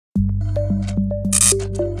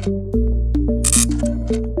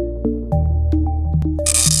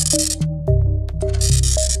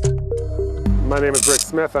name is Rick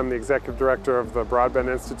Smith. I'm the Executive Director of the Broadbent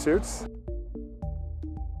Institute.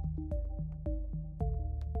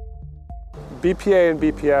 BPA and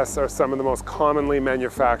BPS are some of the most commonly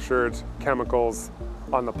manufactured chemicals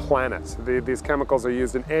on the planet. These chemicals are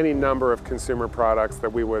used in any number of consumer products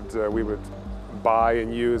that we would buy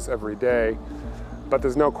and use every day. But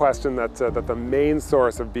there's no question that the main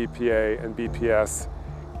source of BPA and BPS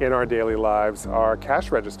in our daily lives are cash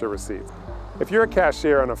register receipts. If you're a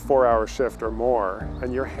cashier on a 4-hour shift or more,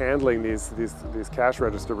 and you're handling these cash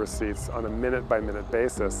register receipts on a minute-by-minute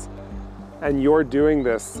basis, and you're doing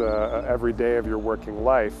this every day of your working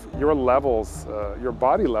life, your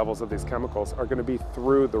body levels of these chemicals are going to be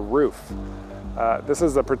through the roof. This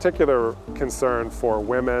is a particular concern for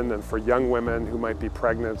women and for young women who might be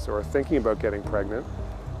pregnant or thinking about getting pregnant,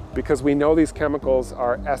 because we know these chemicals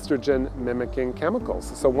are estrogen-mimicking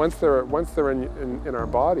chemicals. So once they're in our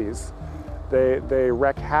bodies, they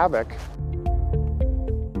wreak havoc.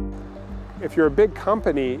 If you're a big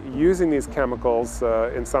company using these chemicals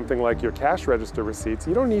in something like your cash register receipts,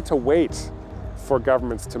 you don't need to wait for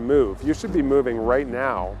governments to move. You should be moving right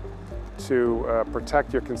now to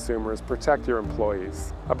protect your consumers, protect your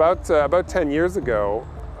employees. About 10 years ago,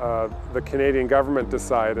 the Canadian government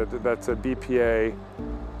decided that BPA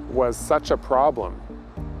was such a problem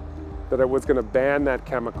that it was going to ban that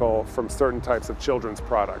chemical from certain types of children's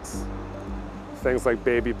products. Things like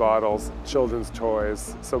baby bottles, children's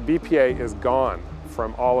toys. So BPA is gone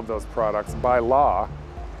from all of those products by law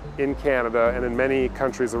in Canada and in many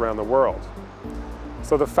countries around the world.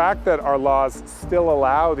 So the fact that our laws still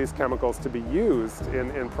allow these chemicals to be used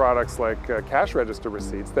in products like cash register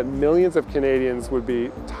receipts that millions of Canadians would be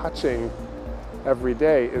touching every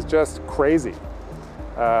day is just crazy.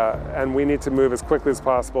 And we need to move as quickly as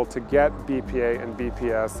possible to get BPA and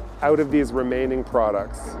BPS out of these remaining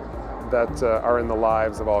products that are in the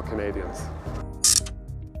lives of all Canadians.